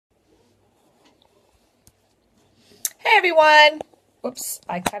everyone. Whoops,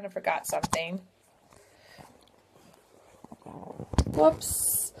 I kind of forgot something.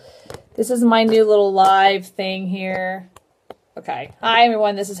 Whoops. This is my new little live thing here. Okay. Hi,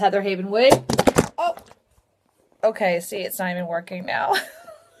 everyone. This is Heather Havenwood. Oh. Okay, see, it's not even working now.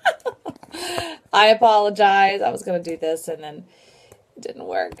 I apologize. I was going to do this and then it didn't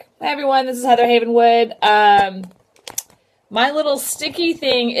work. Hi, everyone. This is Heather Havenwood. My little sticky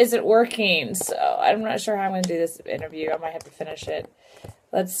thing isn't working, so I'm not sure how I'm going to do this interview. I might have to finish it.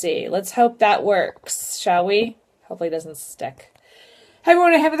 Let's see. Let's hope that works, shall we? Hopefully it doesn't stick. Hi,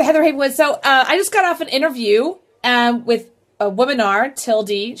 everyone. I have Heather Havenwood. So I just got off an interview with a webinar,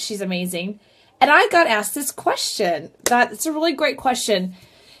 Tildy. She's amazing. And I got asked this question. It's a really great question.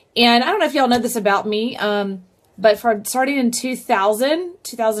 And I don't know if y'all know this about me, but starting in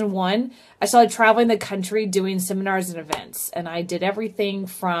 2001, I started traveling the country doing seminars and events. And I did everything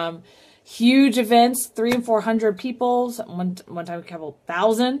from huge events, 300 and 400 people, one time a couple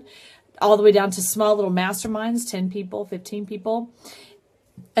thousand, all the way down to small little masterminds, 10 people, 15 people.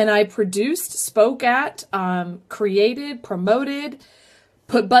 And I produced, spoke at, created, promoted,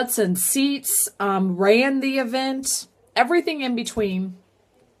 put butts in seats, ran the event, everything in between.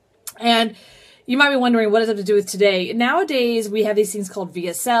 And you might be wondering, what does it have to do with today? Nowadays, we have these things called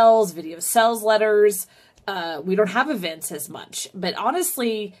VSLs, video sales letters. We don't have events as much. But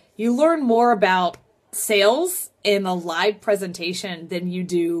honestly, you learn more about sales in a live presentation than you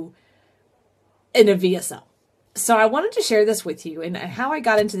do in a VSL. So I wanted to share this with you and how I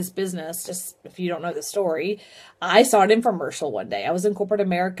got into this business. Just if you don't know the story, I saw an infomercial one day. I was in corporate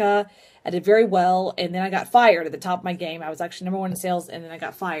America. I did very well. And then I got fired at the top of my game. I was actually #1 in sales and then I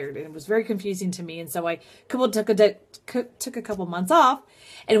got fired and it was very confusing to me. And so I took a couple months off.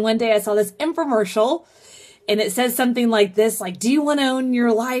 And one day I saw this infomercial and it says something like this, like, do you want to own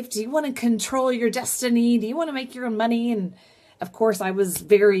your life? Do you want to control your destiny? Do you want to make your own money? And of course I was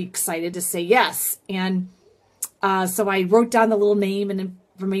very excited to say yes. And so I wrote down the little name and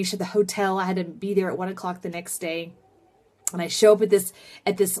information of the hotel. I had to be there at 1 o'clock the next day. And I show up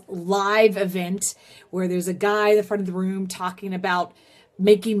at this live event where there's a guy in the front of the room talking about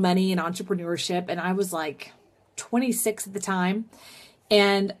making money and entrepreneurship. And I was like 26 at the time.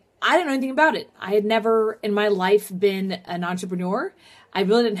 And I didn't know anything about it. I had never in my life been an entrepreneur. I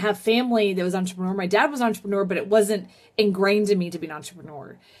really didn't have family that was entrepreneur. My dad was an entrepreneur, but it wasn't ingrained in me to be an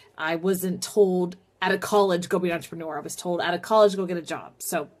entrepreneur. I wasn't told out of college, go be an entrepreneur. I was told out of college, go get a job.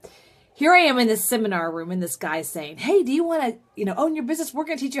 So here I am in this seminar room and this guy's saying, hey, do you want to, own your business? We're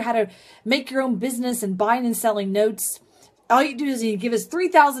going to teach you how to make your own business and buying and selling notes. All you do is you give us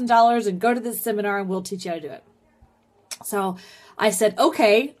 $3,000 and go to this seminar and we'll teach you how to do it. So I said,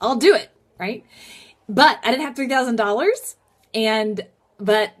 okay, I'll do it. Right. But I didn't have $3,000.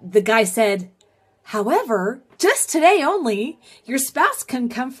 But the guy said, however, just today only, your spouse can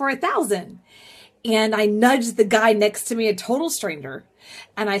come for $1,000. And I nudged the guy next to me, a total stranger.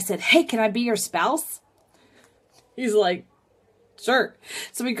 And I said, hey, can I be your spouse? He's like, sure.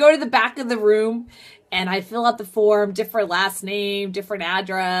 So we go to the back of the room and I fill out the form, different last name, different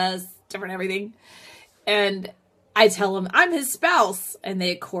address, different everything. And I tell him I'm his spouse. And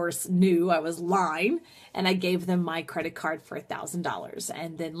they, of course, knew I was lying. And I gave them my credit card for $1,000.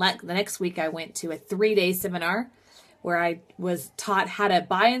 And then the next week I went to a 3-day seminar where I was taught how to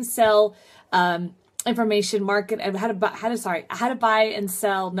buy and sell information market and how to buy and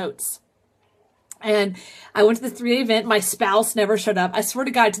sell notes. And I went to the 3-day event. My spouse never showed up. I swear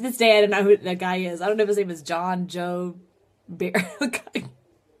to God, to this day, I don't know who the guy is. I don't know if his name is John, Joe, Bear.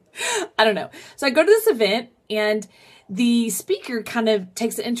 I don't know. So I go to this event and the speaker kind of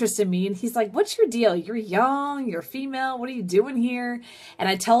takes an interest in me and he's like, what's your deal? You're young, you're female. What are you doing here? And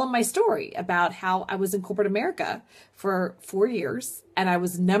I tell him my story about how I was in corporate America for 4 years and I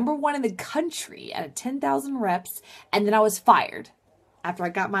was #1 in the country at 10,000 reps. And then I was fired after I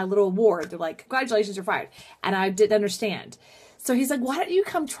got my little award. They're like, congratulations, you're fired. And I didn't understand. So he's like, why don't you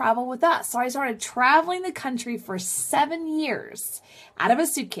come travel with us? So I started traveling the country for 7 years out of a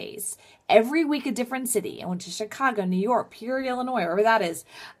suitcase. Every week a different city. I went to Chicago, New York, Peoria, Illinois, wherever that is,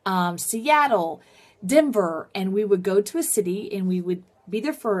 Seattle, Denver. And we would go to a city and we would be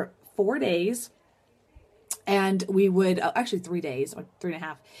there for 4 days. And we would, actually 3 days, or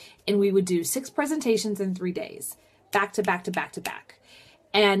 3.5. And we would do 6 presentations in 3 days, back to back to back to back.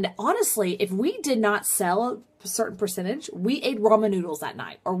 And honestly, if we did not sell a certain percentage, we ate ramen noodles that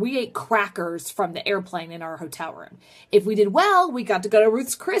night, or we ate crackers from the airplane in our hotel room. If we did well, we got to go to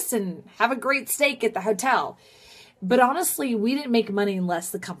Ruth's Chris and have a great steak at the hotel. But honestly, we didn't make money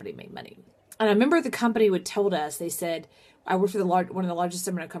unless the company made money. And I remember the company would told us, they said, I worked for one of the largest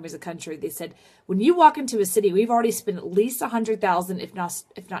seminar companies in the country. They said, when you walk into a city, we've already spent at least $100,000,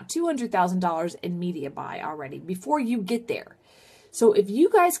 if not $200,000 in media buy already before you get there. So if you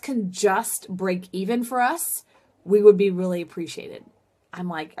guys can just break even for us, we would be really appreciated. I'm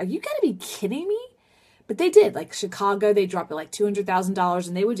like, are you going to be kidding me? But they did. Like Chicago, they dropped it like $200,000,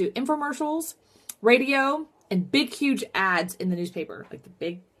 and they would do infomercials, radio, and big, huge ads in the newspaper, like the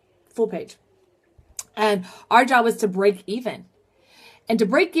big full page. And our job was to break even. And to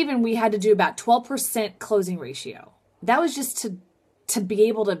break even, we had to do about 12% closing ratio. That was just to be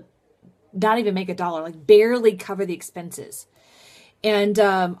able to not even make $1, like barely cover the expenses. And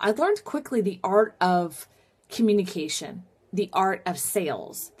I learned quickly the art of communication, the art of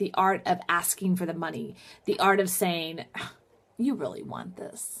sales, the art of asking for the money, the art of saying, you really want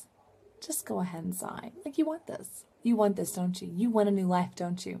this. Just go ahead and sign. Like, you want this. You want this, don't you? You want a new life,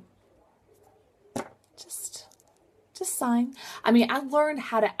 don't you? Just sign. I mean, I learned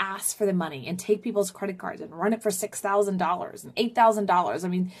how to ask for the money and take people's credit cards and run it for $6,000 and $8,000. I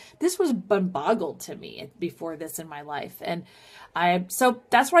mean, this was boggled to me before this in my life. And so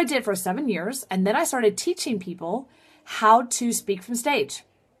that's what I did for 7 years. And then I started teaching people how to speak from stage.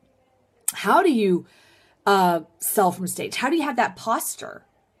 How do you sell from stage? How do you have that posture?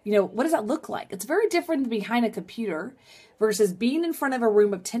 You know, what does that look like? It's very different behind a computer versus being in front of a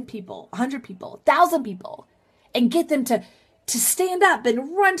room of 10 people, 100 people, 1,000 people, and get them to stand up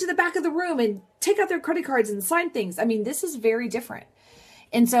and run to the back of the room and take out their credit cards and sign things. I mean, this is very different.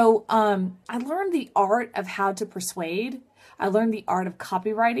 And so I learned the art of how to persuade. I learned the art of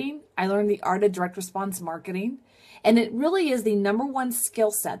copywriting. I learned the art of direct response marketing. And it really is the #1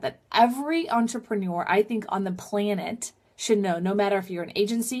 skill set that every entrepreneur, I think, on the planet should know, no matter if you're an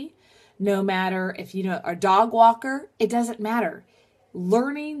agency, no matter if you know a dog walker, it doesn't matter.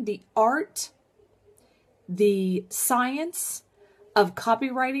 Learning the art, the science of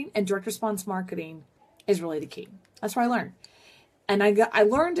copywriting and direct response marketing is really the key. That's what I learned. And I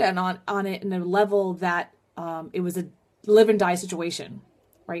learned it on it in a level that it was a live and die situation,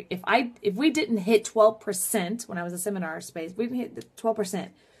 right? If we didn't hit 12% when I was in seminar space, we didn't hit the 12%.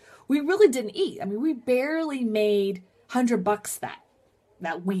 We really didn't eat. I mean, we barely made $100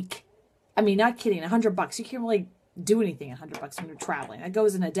 that week. I mean, not kidding, $100. You can't really do anything at $100 when you're traveling. That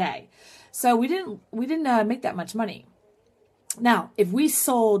goes in a day. So we didn't make that much money. Now, if we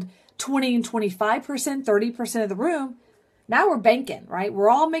sold 20 and 25%, 30% of the room, now we're banking, right? We're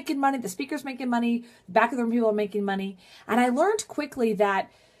all making money. The speaker's making money. The back of the room people are making money. And I learned quickly that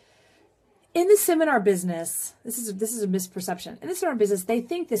in the seminar business, this is a misperception. In the seminar business, they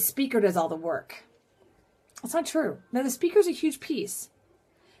think the speaker does all the work. That's not true. No, the speaker's a huge piece.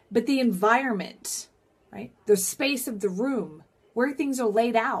 But the environment, right? The space of the room, where things are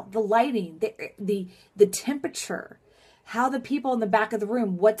laid out, the lighting, the temperature, how the people in the back of the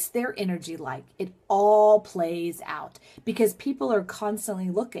room, what's their energy like? It all plays out because people are constantly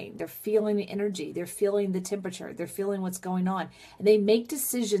looking. They're feeling the energy. They're feeling the temperature. They're feeling what's going on. And they make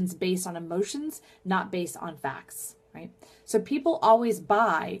decisions based on emotions, not based on facts, right? So people always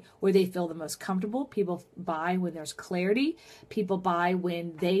buy where they feel the most comfortable. People buy when there's clarity. People buy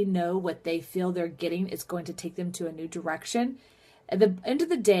when they know what they feel they're getting is going to take them to a new direction. At the end of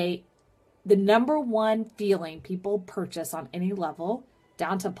the day, the #1 feeling people purchase on any level,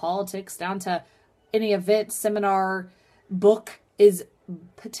 down to politics, down to any event, seminar, book, is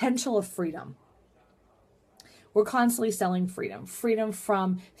potential of freedom. We're constantly selling freedom. Freedom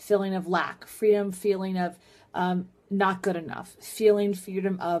from feeling of lack. Feeling of not good enough.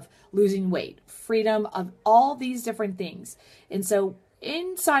 Freedom of losing weight. Freedom of all these different things. And so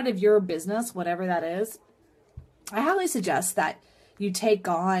inside of your business, whatever that is, I highly suggest that you take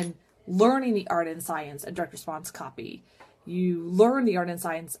on learning the art and science of direct response copy. You learn the art and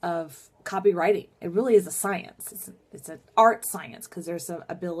science of copywriting. It really is a science. It's an art science because there's an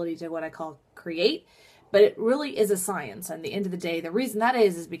ability to what I call create, but it really is a science. And at the end of the day, the reason that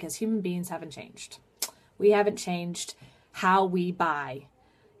is because human beings haven't changed. We haven't changed how we buy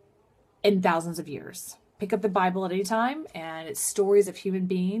in thousands of years. Pick up the Bible at any time, and it's stories of human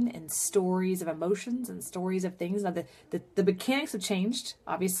being and stories of emotions and stories of things. Now, the mechanics have changed,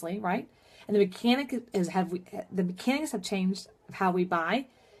 obviously, right? And the mechanics have changed of how we buy.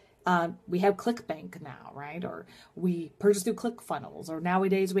 We have ClickBank now, right? Or we purchase through ClickFunnels, or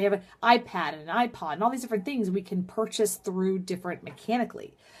nowadays we have an iPad and an iPod and all these different things we can purchase through different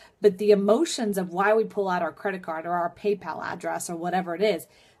mechanically. But the emotions of why we pull out our credit card or our PayPal address or whatever it is,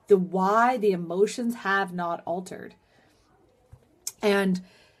 the why, the emotions have not altered. And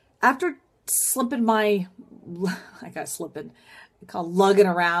after lugging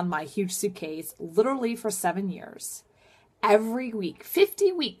around my huge suitcase literally for 7 years, every week,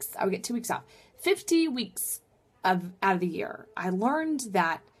 50 weeks, I would get 2 weeks off, 50 weeks out of the year. I learned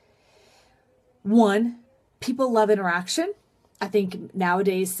that, one, people love interaction. I think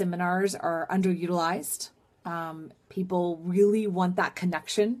nowadays seminars are underutilized. People really want that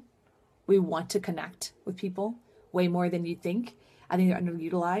connection. We want to connect with people way more than you think. I think they're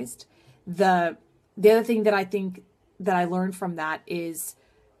underutilized. The other thing that I think that I learned from that is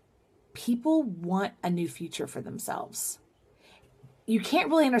people want a new future for themselves. You can't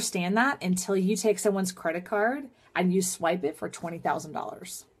really understand that until you take someone's credit card and you swipe it for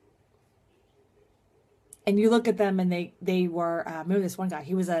 $20,000. And you look at them and they were, remember this one guy,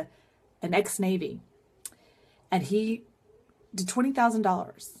 he was an ex-Navy, and he did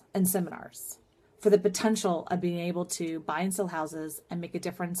 $20,000 in seminars for the potential of being able to buy and sell houses and make a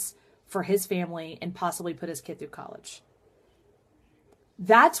difference for his family and possibly put his kid through college.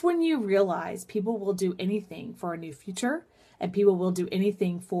 That's when you realize people will do anything for a new future, and people will do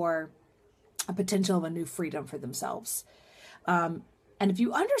anything for a potential of a new freedom for themselves. And if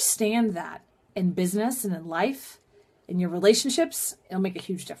you understand that in business and in life, in your relationships, it'll make a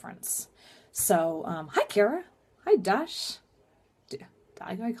huge difference. So, hi, Kara. Hi, Dash.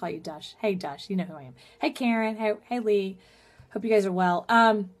 I gotta call you Dash. Hey, Dash, you know who I am. Hey, Karen. Hey, Lee. Hope you guys are well.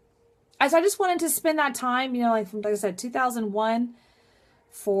 As I just wanted to spend that time, you know, like I said, 2001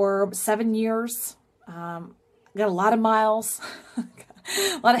 for 7 years. Got a lot of miles,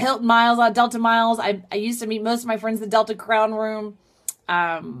 a lot of Hilton miles, a lot of Delta miles. I used to meet most of my friends in the Delta Crown Room.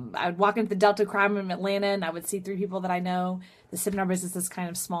 I would walk into the Delta Crown Room in Atlanta, and I would see 3 people that I know. The seminar business is kind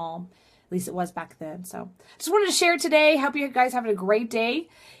of small. At least it was back then. So just wanted to share today. Hope you guys having a great day.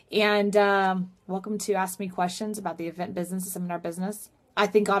 And welcome to Ask Me Questions about the event business, the seminar business. I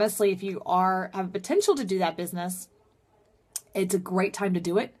think, honestly, if you have potential to do that business, it's a great time to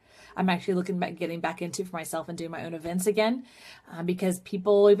do it. I'm actually looking at getting back into for myself and doing my own events again because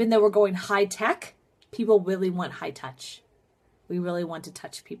people, even though we're going high tech, people really want high touch. We really want to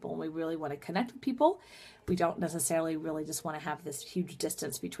touch people, and we really want to connect with people. We don't necessarily really just want to have this huge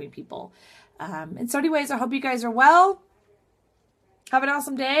distance between people. And so anyways, I hope you guys are well. Have an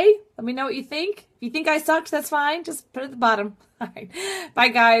awesome day. Let me know what you think. If you think I sucked, that's fine. Just put it at the bottom. All right. Bye,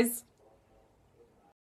 guys.